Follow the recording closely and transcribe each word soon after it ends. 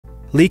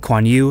Lee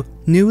Kuan Yew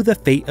knew the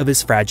fate of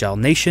his fragile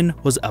nation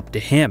was up to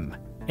him,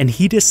 and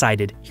he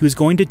decided he was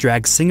going to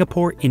drag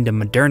Singapore into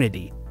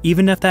modernity,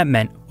 even if that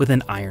meant with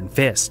an iron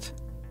fist.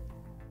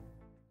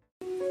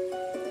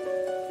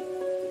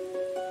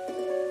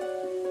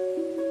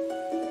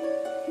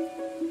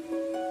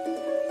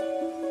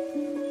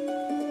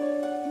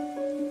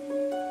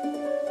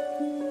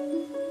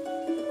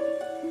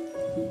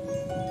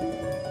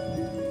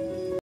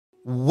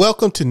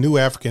 Welcome to New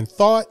African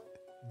Thought.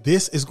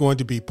 This is going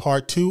to be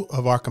part 2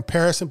 of our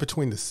comparison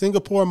between the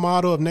Singapore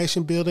model of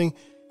nation building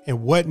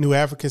and what New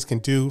Africans can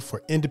do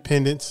for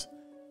independence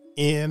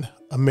in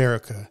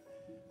America.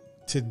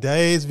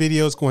 Today's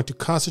video is going to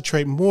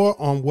concentrate more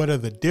on what are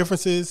the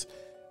differences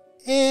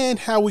and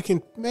how we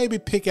can maybe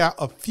pick out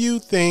a few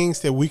things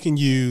that we can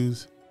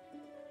use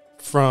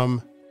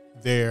from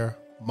their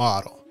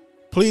model.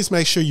 Please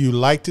make sure you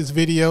like this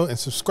video and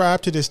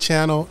subscribe to this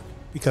channel,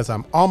 because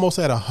I'm almost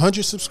at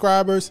 100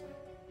 subscribers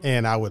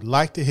and I would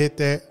like to hit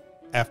that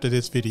after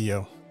this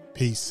video.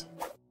 Peace.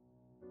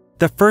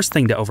 The first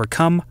thing to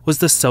overcome was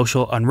the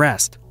social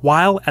unrest,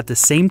 while at the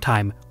same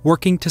time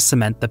working to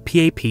cement the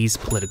PAP's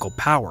political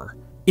power.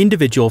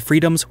 Individual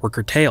freedoms were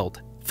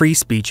curtailed, free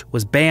speech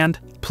was banned,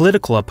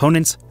 political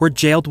opponents were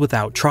jailed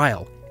without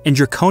trial, and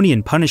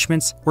draconian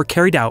punishments were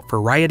carried out for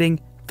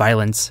rioting,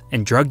 violence,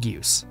 and drug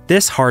use.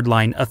 This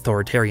hardline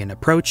authoritarian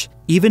approach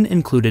even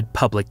included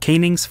public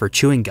canings for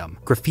chewing gum,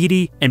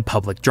 graffiti, and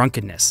public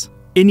drunkenness.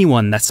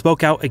 Anyone that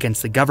spoke out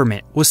against the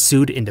government was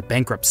sued into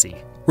bankruptcy.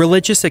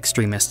 Religious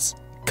extremists,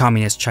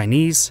 communist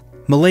Chinese,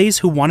 Malays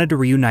who wanted to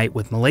reunite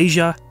with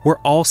Malaysia were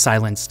all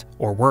silenced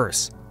or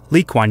worse.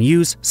 Lee Kuan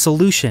Yew's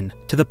solution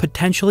to the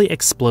potentially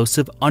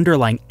explosive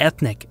underlying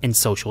ethnic and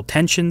social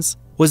tensions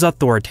was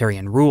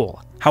authoritarian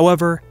rule.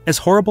 However, as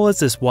horrible as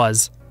this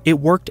was, it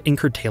worked in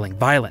curtailing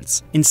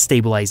violence and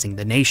stabilizing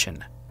the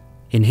nation.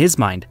 In his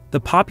mind, the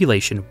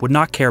population would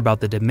not care about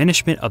the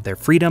diminishment of their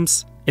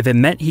freedoms if it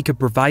meant he could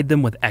provide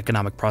them with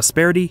economic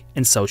prosperity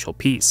and social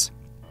peace.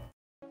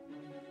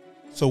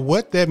 So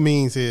what that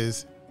means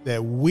is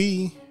that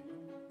we,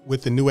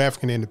 with the New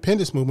African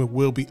Independence Movement,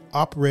 will be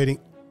operating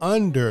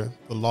under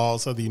the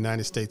laws of the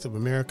United States of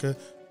America,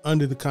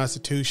 under the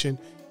Constitution,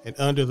 and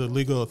under the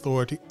legal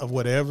authority of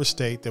whatever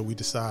state that we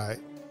decide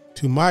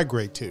to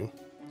migrate to.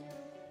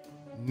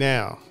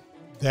 Now,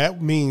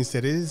 that means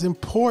that it is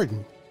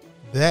important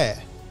that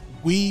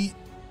we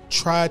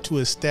try to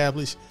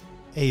establish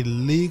a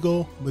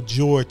legal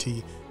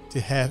majority,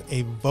 to have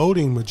a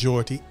voting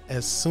majority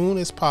as soon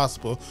as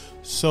possible,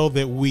 so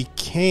that we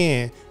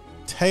can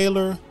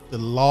tailor the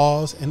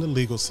laws and the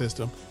legal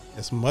system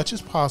as much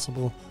as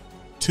possible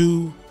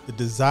to the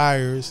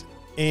desires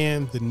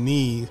and the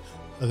needs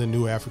of the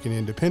New African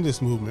Independence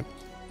Movement.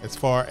 As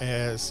far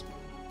as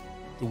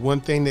the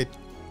one thing that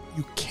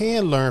you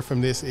can learn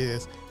from this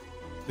is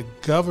the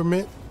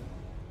government,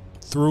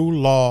 through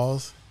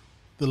laws,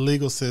 the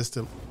legal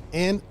system,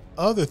 and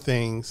other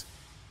things,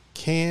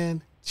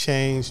 can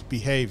change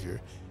behavior.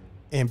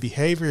 And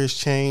behavior is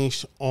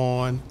changed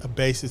on a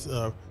basis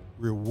of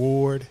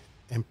reward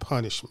and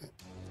punishment.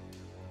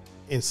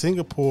 In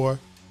Singapore,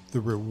 the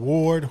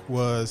reward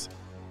was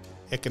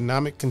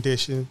economic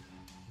condition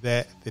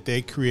that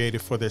they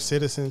created for their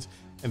citizens,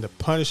 and the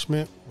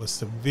punishment was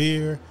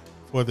severe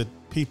for the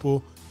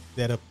people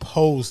that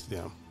opposed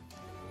them.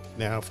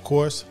 Now, of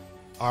course,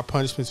 our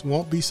punishments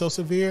won't be so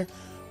severe,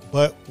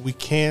 but we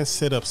can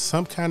set up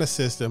some kind of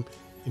system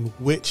in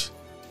which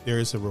there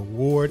is a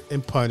reward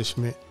and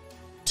punishment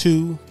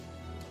to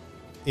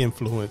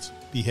influence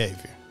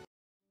behavior.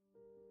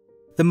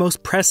 The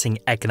most pressing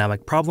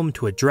economic problem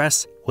to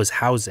address was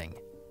housing.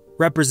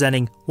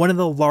 Representing one of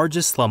the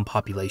largest slum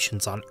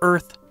populations on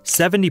Earth,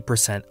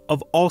 70%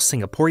 of all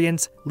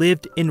Singaporeans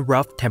lived in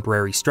rough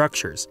temporary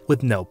structures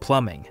with no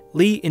plumbing.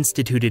 Lee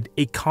instituted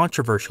a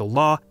controversial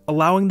law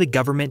allowing the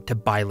government to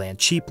buy land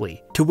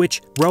cheaply, to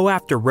which row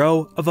after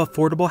row of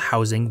affordable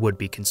housing would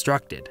be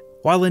constructed.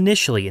 While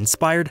initially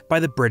inspired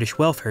by the British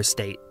welfare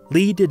state,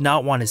 Lee did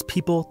not want his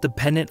people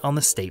dependent on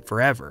the state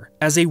forever.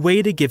 As a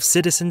way to give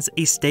citizens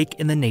a stake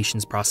in the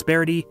nation's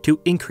prosperity, to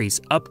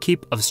increase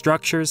upkeep of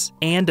structures,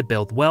 and to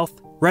build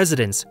wealth,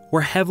 residents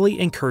were heavily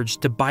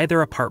encouraged to buy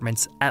their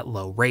apartments at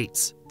low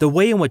rates. The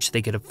way in which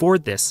they could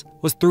afford this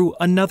was through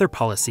another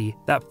policy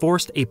that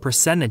forced a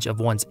percentage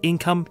of one's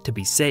income to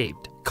be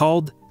saved,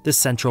 called the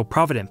Central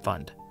Provident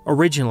Fund.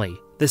 Originally,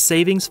 the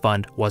savings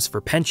fund was for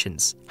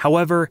pensions.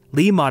 However,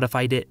 Lee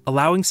modified it,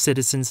 allowing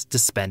citizens to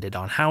spend it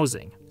on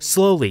housing.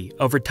 Slowly,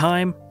 over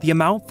time, the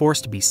amount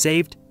forced to be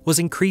saved was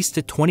increased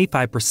to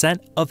 25%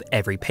 of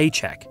every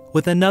paycheck,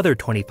 with another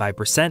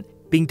 25%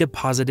 being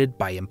deposited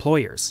by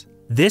employers.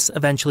 This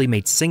eventually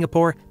made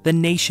Singapore the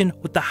nation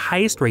with the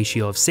highest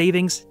ratio of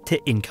savings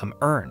to income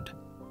earned.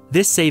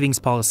 This savings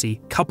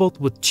policy, coupled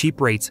with cheap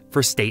rates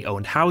for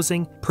state-owned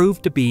housing,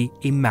 proved to be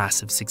a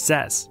massive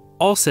success.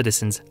 All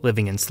citizens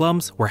living in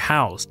slums were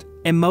housed,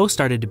 and most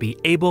started to be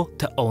able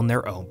to own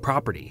their own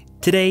property.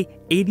 Today,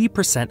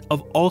 80%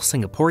 of all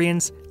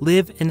Singaporeans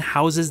live in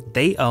houses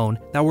they own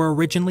that were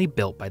originally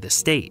built by the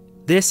state.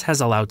 This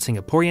has allowed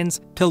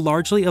Singaporeans to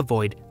largely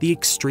avoid the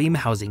extreme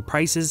housing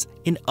prices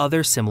in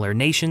other similar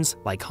nations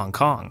like Hong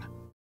Kong.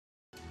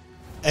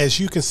 As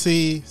you can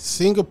see,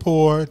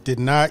 Singapore did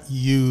not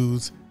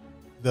use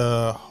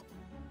the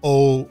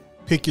old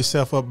pick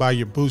yourself up by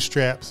your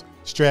bootstraps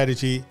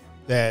strategy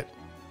that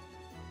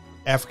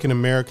African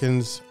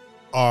Americans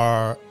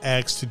are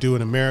asked to do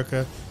in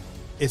America.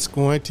 It's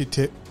going to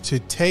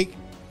take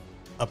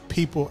a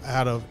people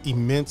out of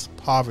immense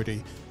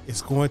poverty.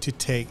 It's going to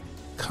take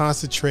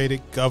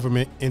concentrated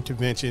government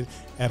intervention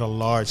at a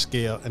large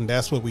scale, and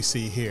that's what we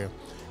see here.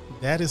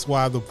 That is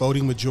why the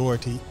voting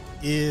majority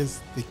is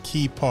the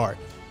key part.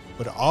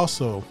 But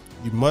also,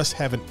 you must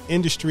have an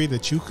industry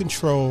that you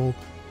control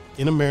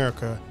in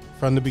America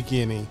from the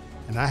beginning.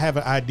 And I have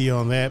an idea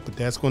on that, but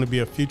that's going to be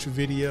a future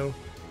video.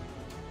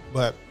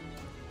 But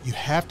you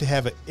have to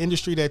have an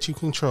industry that you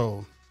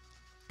control.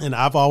 And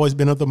I've always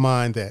been of the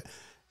mind that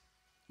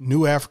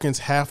new Africans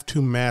have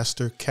to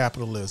master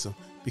capitalism,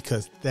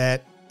 because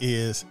that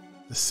is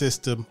the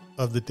system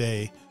of the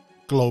day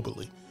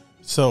globally.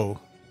 So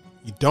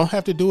you don't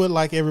have to do it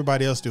like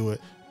everybody else do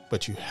it,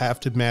 but you have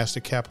to master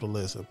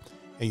capitalism,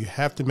 and you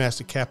have to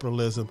master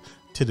capitalism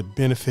to the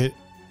benefit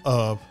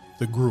of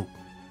the group.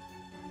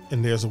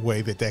 And there's a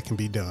way that that can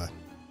be done.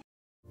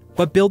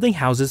 But building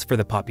houses for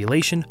the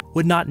population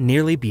would not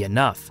nearly be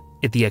enough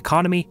if the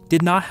economy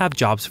did not have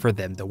jobs for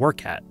them to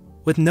work at.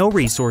 With no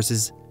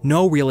resources,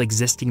 no real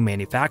existing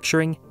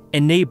manufacturing,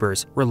 and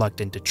neighbors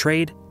reluctant to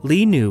trade,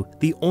 Lee knew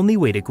the only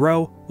way to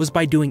grow was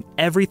by doing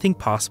everything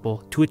possible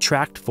to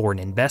attract foreign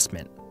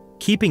investment.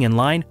 Keeping in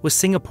line with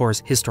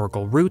Singapore's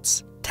historical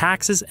roots,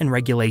 taxes and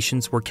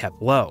regulations were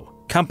kept low.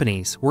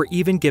 Companies were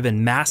even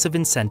given massive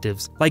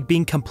incentives like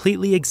being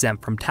completely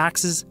exempt from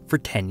taxes for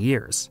 10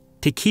 years.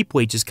 To keep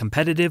wages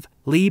competitive,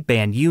 Lee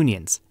banned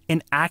unions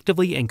and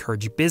actively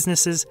encouraged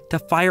businesses to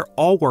fire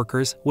all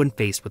workers when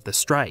faced with a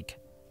strike.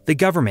 The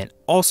government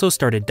also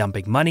started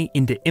dumping money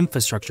into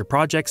infrastructure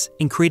projects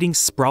and creating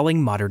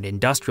sprawling modern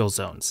industrial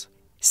zones.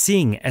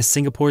 Seeing as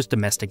Singapore's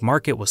domestic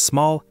market was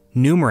small,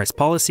 numerous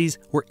policies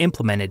were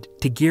implemented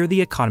to gear the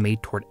economy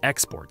toward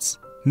exports.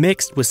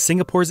 Mixed with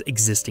Singapore's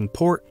existing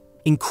port,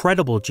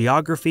 incredible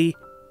geography,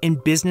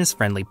 and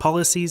business-friendly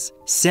policies,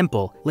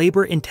 simple,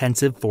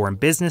 labor-intensive foreign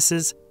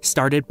businesses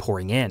started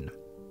pouring in.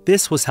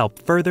 This was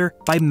helped further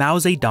by Mao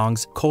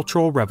Zedong's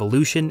Cultural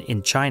Revolution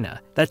in China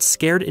that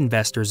scared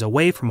investors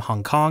away from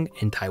Hong Kong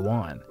and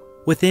Taiwan.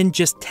 Within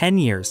just 10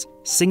 years,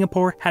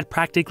 Singapore had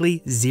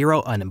practically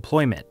zero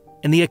unemployment,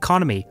 and the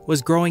economy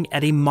was growing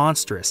at a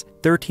monstrous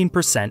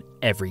 13%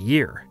 every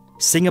year.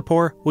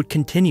 Singapore would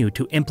continue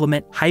to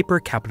implement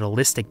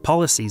hyper-capitalistic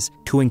policies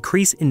to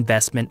increase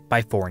investment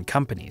by foreign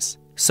companies,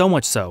 so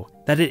much so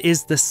that it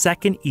is the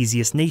second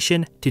easiest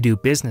nation to do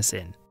business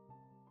in.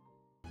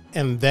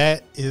 And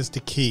that is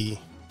the key.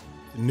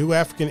 The new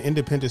African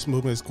independence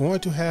movement is going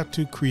to have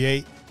to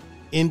create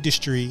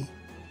industry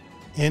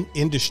and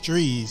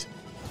industries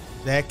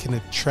that can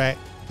attract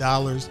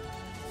dollars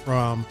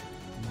from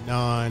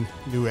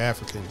non-new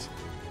Africans.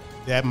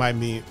 That might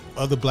mean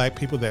other black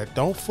people that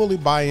don't fully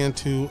buy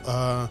into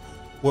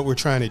what we're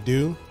trying to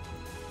do,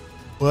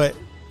 but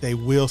they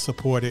will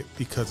support it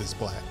because it's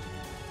black.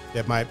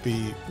 There might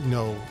be,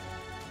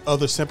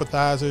 other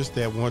sympathizers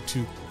that want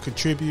to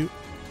contribute,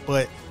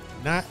 but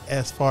not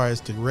as far as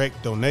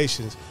direct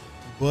donations,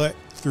 but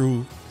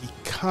through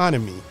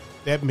economy.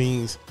 That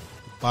means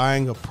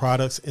buying of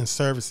products and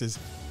services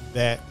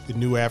that the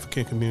new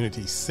African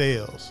community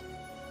sells,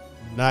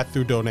 not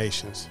through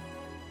donations.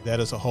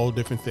 That is a whole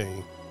different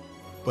thing.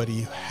 But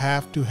you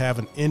have to have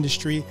an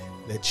industry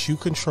that you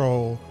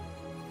control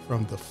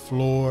from the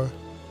floor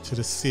to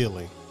the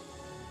ceiling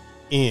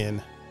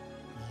in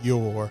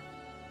your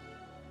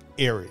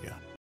area.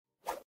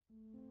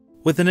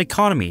 With an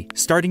economy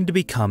starting to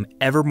become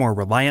ever more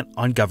reliant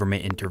on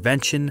government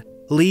intervention,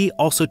 Lee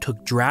also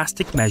took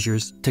drastic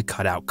measures to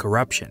cut out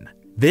corruption.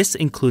 This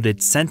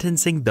included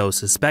sentencing those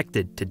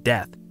suspected to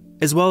death,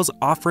 as well as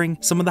offering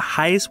some of the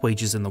highest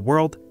wages in the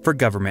world for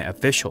government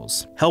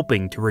officials,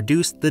 helping to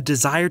reduce the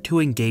desire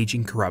to engage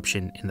in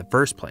corruption in the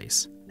first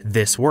place.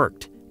 This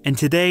worked, and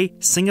today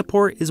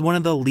Singapore is one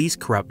of the least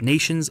corrupt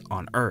nations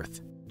on Earth.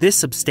 This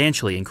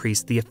substantially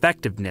increased the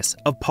effectiveness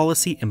of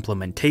policy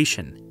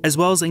implementation, as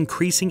well as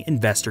increasing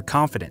investor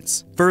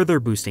confidence,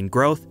 further boosting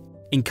growth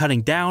and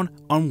cutting down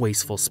on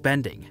wasteful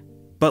spending.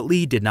 But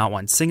Lee did not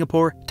want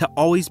Singapore to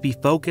always be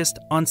focused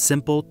on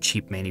simple,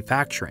 cheap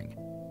manufacturing.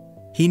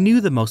 He knew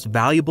the most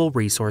valuable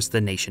resource the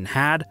nation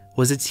had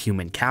was its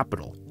human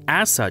capital.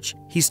 As such,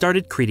 he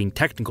started creating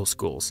technical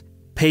schools,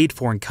 paid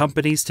foreign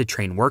companies to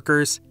train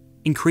workers,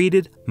 and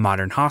created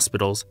modern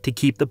hospitals to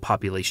keep the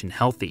population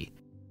healthy.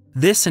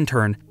 This in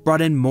turn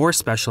brought in more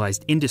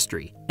specialized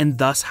industry and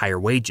thus higher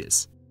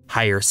wages,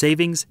 higher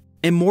savings,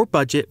 and more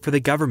budget for the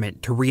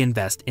government to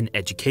reinvest in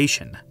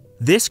education.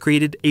 This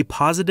created a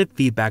positive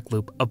feedback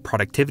loop of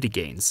productivity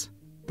gains.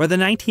 By the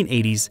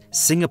 1980s,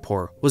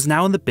 Singapore was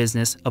now in the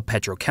business of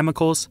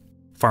petrochemicals,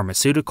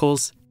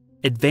 pharmaceuticals,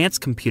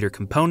 advanced computer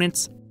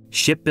components,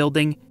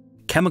 shipbuilding,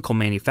 chemical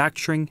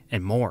manufacturing,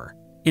 and more.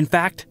 In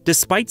fact,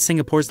 despite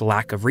Singapore's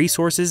lack of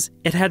resources,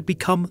 it had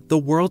become the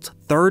world's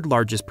third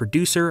largest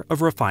producer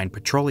of refined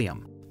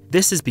petroleum.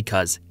 This is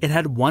because it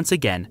had once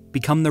again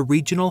become the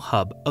regional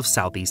hub of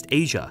Southeast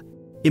Asia,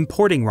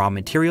 importing raw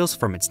materials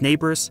from its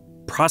neighbors,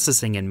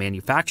 processing and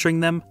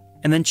manufacturing them,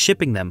 and then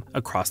shipping them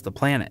across the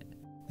planet.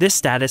 This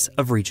status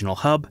of regional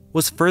hub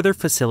was further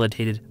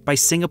facilitated by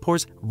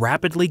Singapore's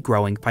rapidly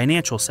growing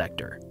financial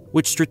sector,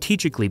 which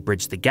strategically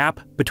bridged the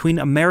gap between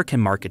American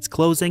markets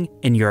closing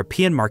and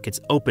European markets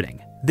opening.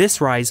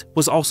 This rise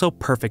was also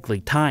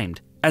perfectly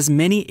timed, as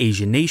many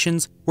Asian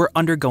nations were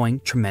undergoing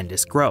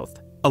tremendous growth,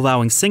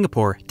 allowing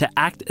Singapore to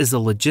act as a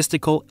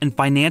logistical and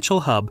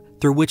financial hub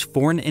through which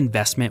foreign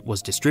investment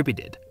was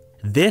distributed.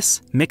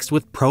 This, mixed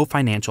with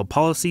pro-financial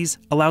policies,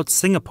 allowed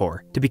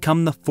Singapore to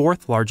become the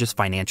fourth largest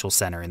financial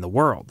center in the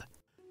world.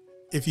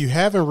 If you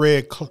haven't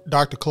read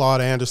Dr. Claude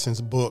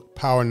Anderson's book,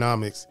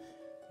 Powernomics,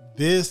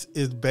 this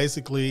is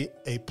basically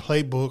a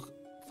playbook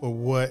for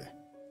what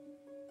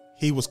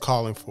he was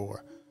calling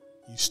for.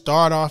 You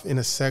start off in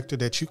a sector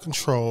that you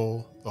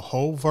control the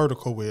whole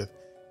vertical with,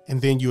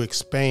 and then you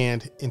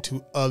expand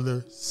into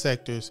other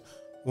sectors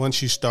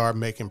once you start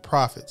making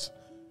profits.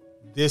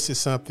 This is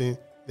something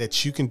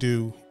that you can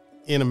do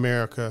in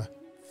America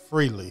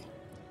freely.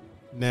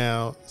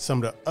 Now,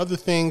 some of the other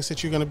things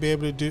that you're going to be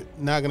able to do,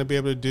 not going to be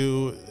able to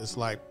do, is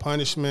like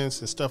punishments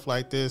and stuff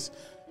like this.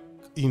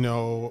 You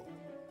know,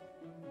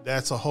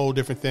 that's a whole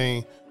different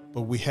thing.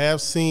 But we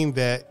have seen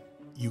that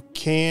you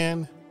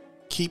can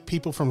keep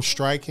people from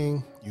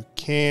striking. You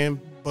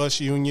can bust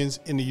unions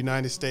in the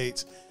United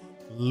States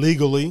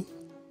legally,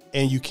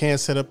 and you can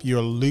set up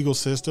your legal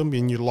system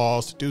and your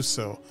laws to do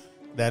so.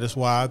 That is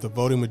why the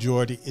voting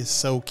majority is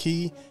so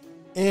key.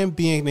 And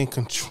being in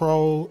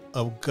control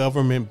of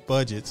government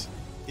budgets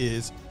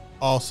is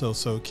also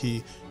so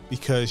key,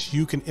 because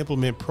you can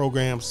implement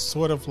programs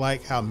sort of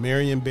like how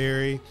Marion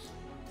Barry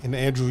and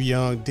Andrew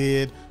Young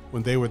did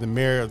when they were the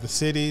mayor of the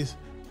cities.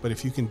 But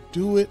if you can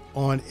do it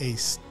on a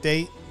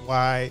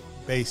statewide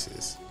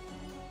basis,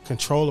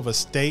 control of a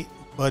state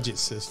budget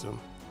system,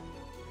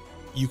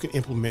 you can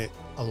implement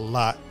a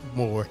lot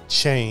more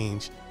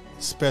change,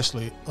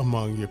 especially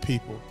among your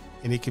people.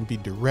 And it can be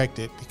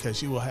directed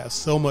because you will have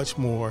so much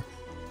more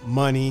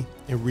money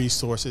and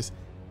resources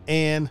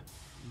and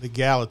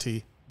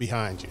legality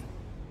behind you.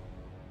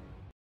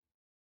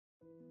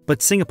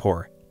 But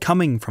Singapore,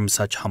 coming from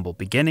such humble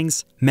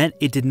beginnings, meant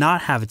it did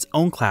not have its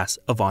own class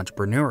of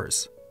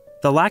entrepreneurs.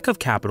 The lack of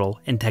capital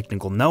and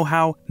technical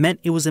know-how meant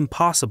it was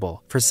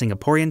impossible for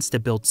Singaporeans to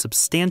build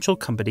substantial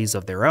companies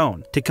of their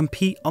own to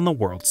compete on the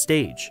world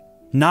stage.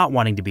 Not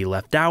wanting to be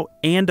left out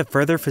and to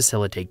further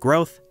facilitate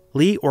growth,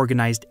 Lee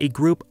organized a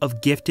group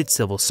of gifted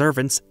civil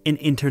servants and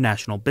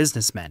international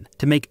businessmen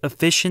to make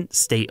efficient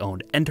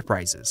state-owned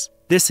enterprises.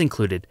 This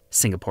included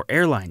Singapore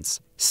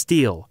Airlines,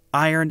 steel,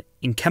 iron,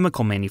 and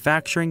chemical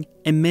manufacturing,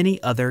 and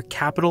many other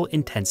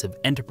capital-intensive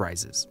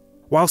enterprises.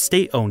 While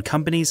state-owned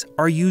companies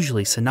are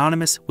usually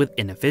synonymous with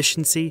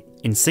inefficiency,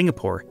 in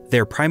Singapore,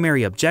 their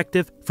primary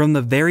objective from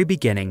the very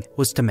beginning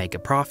was to make a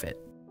profit.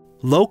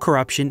 Low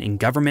corruption in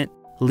government,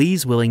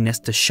 Lee's willingness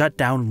to shut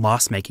down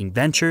loss-making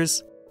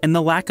ventures, and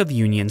the lack of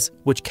unions,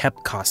 which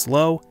kept costs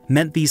low,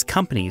 meant these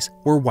companies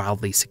were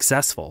wildly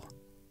successful.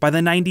 By the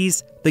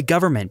 90s, the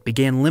government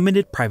began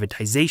limited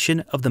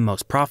privatization of the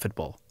most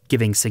profitable,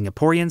 giving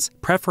Singaporeans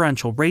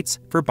preferential rates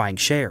for buying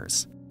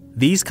shares.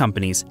 These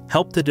companies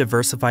helped to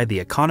diversify the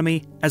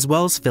economy as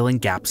well as fill in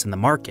gaps in the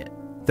market.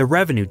 The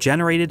revenue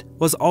generated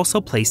was also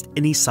placed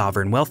in a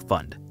sovereign wealth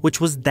fund, which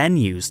was then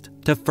used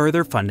to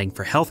further funding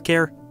for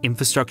healthcare,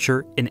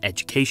 infrastructure, and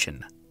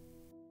education.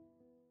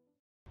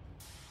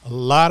 A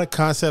lot of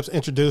concepts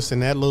introduced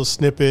in that little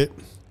snippet.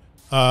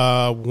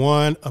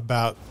 One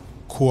about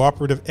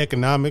cooperative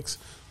economics,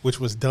 which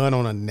was done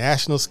on a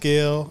national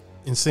scale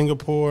in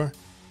Singapore.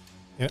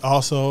 And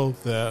also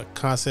the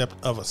concept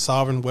of a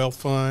sovereign wealth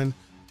fund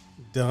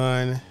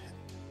done,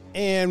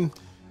 and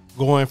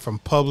going from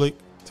public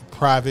to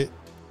private,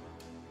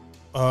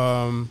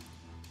 or,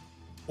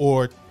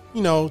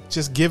 you know,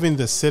 just giving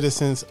the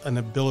citizens an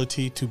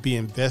ability to be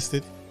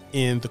invested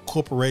in the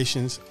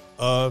corporations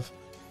of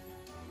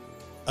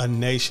a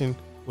nation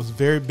was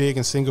very big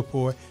in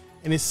Singapore,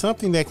 and it's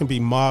something that can be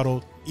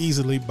modeled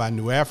easily by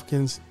New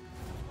Africans,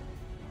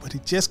 but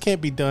it just can't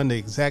be done the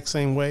exact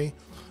same way.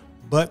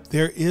 But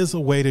there is a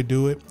way to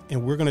do it,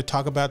 and we're going to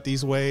talk about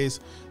these ways,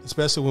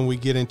 especially when we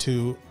get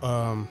into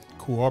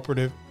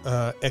cooperative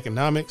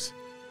economics.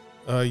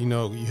 You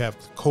know, you have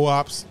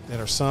co-ops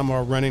that some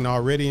are running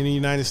already in the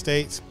United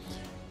States,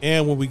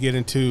 and when we get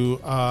into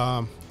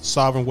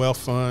sovereign wealth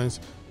funds,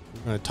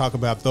 we're going to talk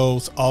about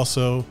those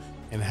also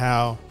and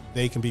how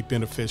they can be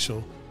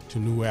beneficial to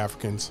New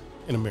Africans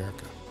in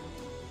America.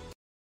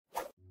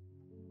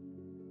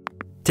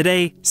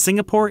 Today,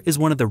 Singapore is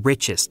one of the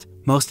richest,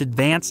 most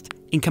advanced,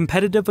 and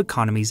competitive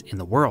economies in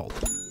the world.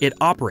 It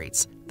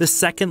operates the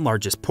second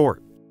largest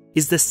port,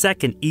 is the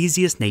second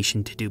easiest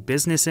nation to do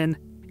business in,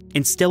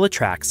 and still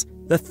attracts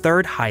the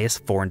third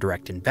highest foreign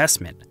direct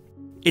investment.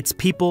 Its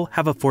people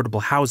have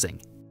affordable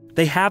housing.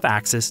 They have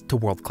access to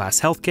world-class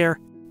healthcare,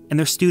 and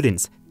their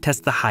students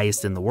test the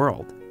highest in the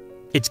world.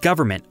 Its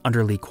government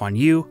under Kuan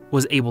Yew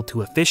was able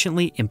to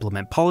efficiently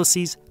implement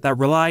policies that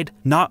relied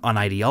not on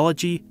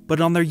ideology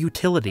but on their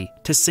utility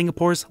to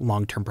Singapore's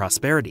long-term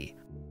prosperity.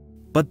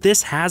 But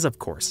this has, of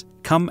course,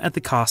 come at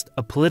the cost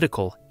of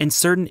political and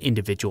certain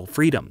individual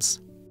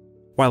freedoms.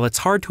 While it's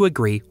hard to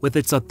agree with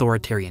its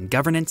authoritarian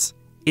governance,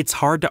 it's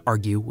hard to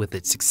argue with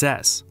its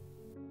success.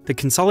 The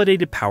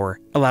consolidated power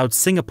allowed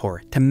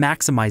Singapore to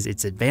maximize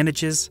its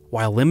advantages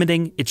while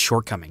limiting its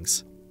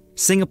shortcomings.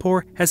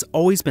 Singapore has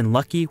always been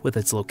lucky with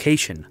its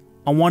location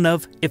on one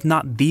of, if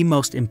not the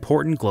most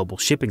important global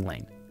shipping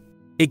lane.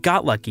 It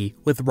got lucky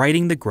with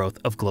riding the growth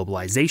of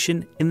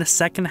globalization in the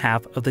second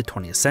half of the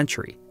 20th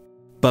century.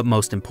 But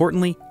most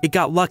importantly, it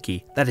got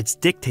lucky that its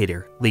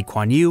dictator,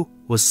 Kuan Yew,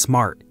 was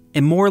smart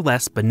and more or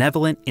less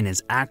benevolent in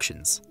his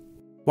actions.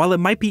 While it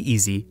might be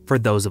easy for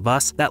those of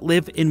us that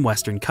live in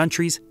Western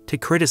countries to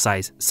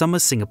criticize some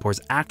of Singapore's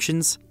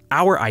actions,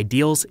 our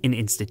ideals and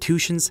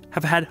institutions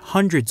have had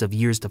hundreds of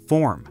years to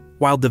form,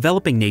 while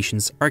developing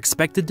nations are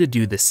expected to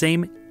do the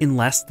same in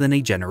less than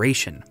a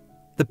generation.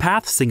 The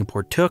path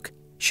Singapore took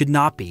should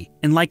not be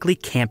and likely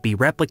can't be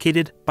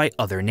replicated by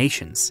other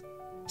nations.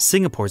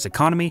 Singapore's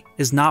economy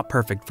is not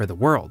perfect for the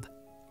world.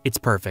 It's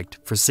perfect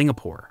for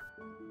Singapore.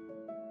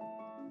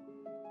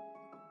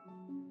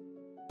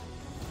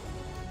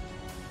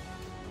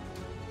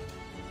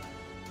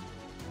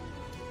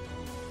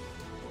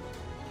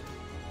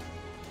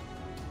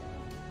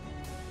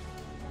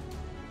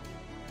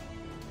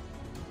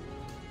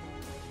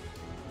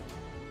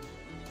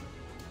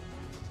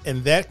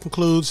 And that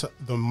concludes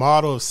the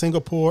model of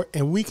Singapore.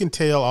 And we can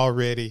tell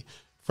already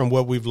from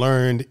what we've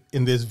learned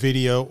in this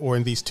video or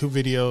in these two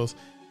videos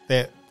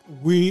that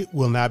we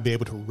will not be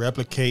able to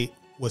replicate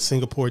what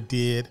Singapore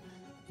did,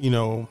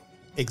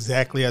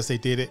 exactly as they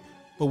did it.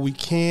 But we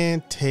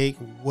can take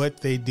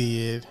what they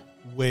did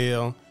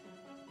well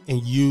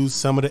and use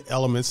some of the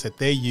elements that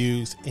they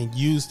used and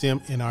use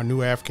them in our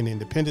new African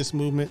independence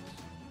movement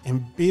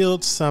and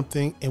build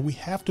something. And we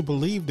have to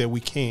believe that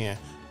we can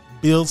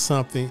build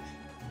something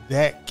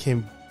that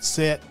can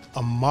set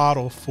a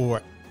model for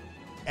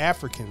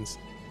Africans,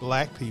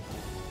 Black people,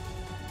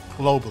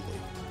 globally,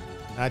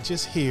 not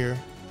just here,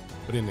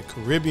 but in the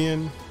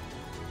Caribbean,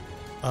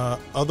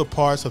 other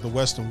parts of the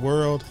Western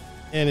world,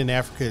 and in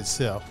Africa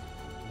itself.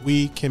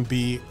 We can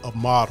be a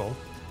model,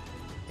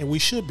 and we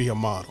should be a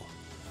model.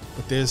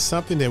 But there's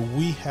something that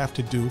we have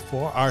to do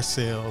for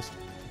ourselves,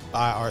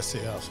 by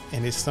ourselves,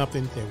 and it's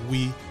something that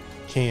we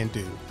can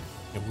do.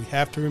 And we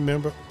have to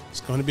remember,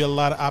 it's going to be a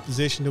lot of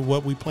opposition to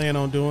what we plan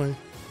on doing,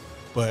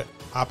 but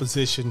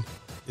opposition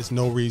is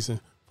no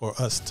reason for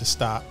us to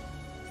stop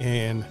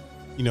and,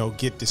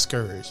 get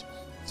discouraged.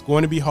 It's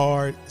going to be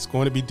hard, it's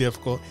going to be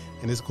difficult,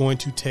 and it's going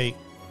to take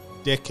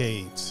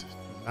decades,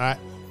 not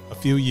a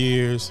few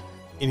years,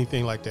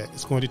 anything like that.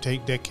 It's going to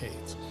take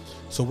decades.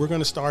 So we're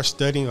going to start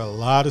studying a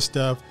lot of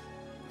stuff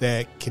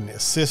that can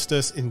assist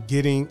us in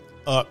getting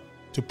up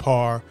to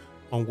par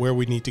on where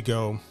we need to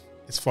go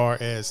as far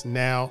as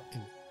now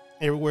and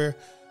everywhere.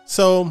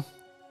 So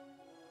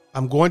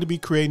I'm going to be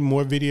creating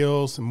more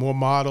videos and more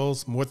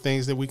models, more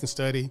things that we can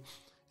study,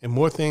 and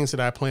more things that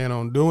I plan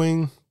on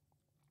doing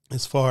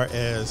as far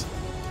as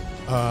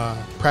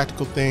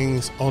practical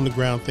things, on the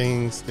ground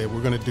things that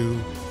we're going to do.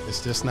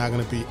 It's just not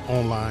going to be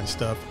online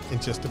stuff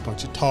and just a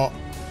bunch of talk.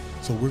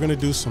 So we're going to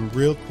do some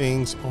real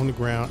things on the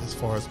ground as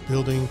far as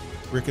building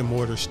brick and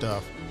mortar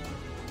stuff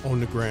on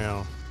the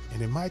ground.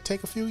 And it might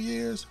take a few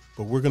years,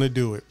 but we're going to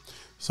do it.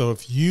 So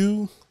if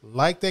you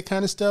like that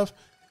kind of stuff,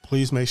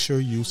 please make sure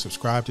you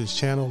subscribe to this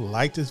channel,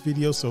 like this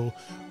video, so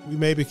we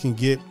maybe can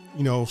get,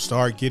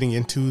 start getting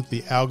into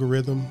the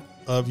algorithm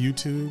of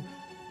YouTube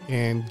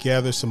and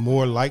gather some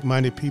more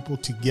like-minded people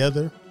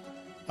together.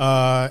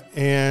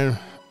 And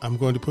I'm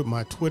going to put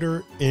my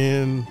Twitter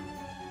in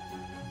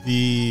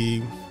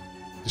the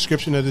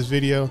description of this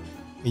video,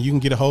 and you can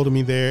get a hold of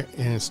me there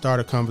and start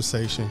a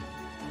conversation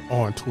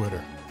on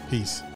Twitter. Peace.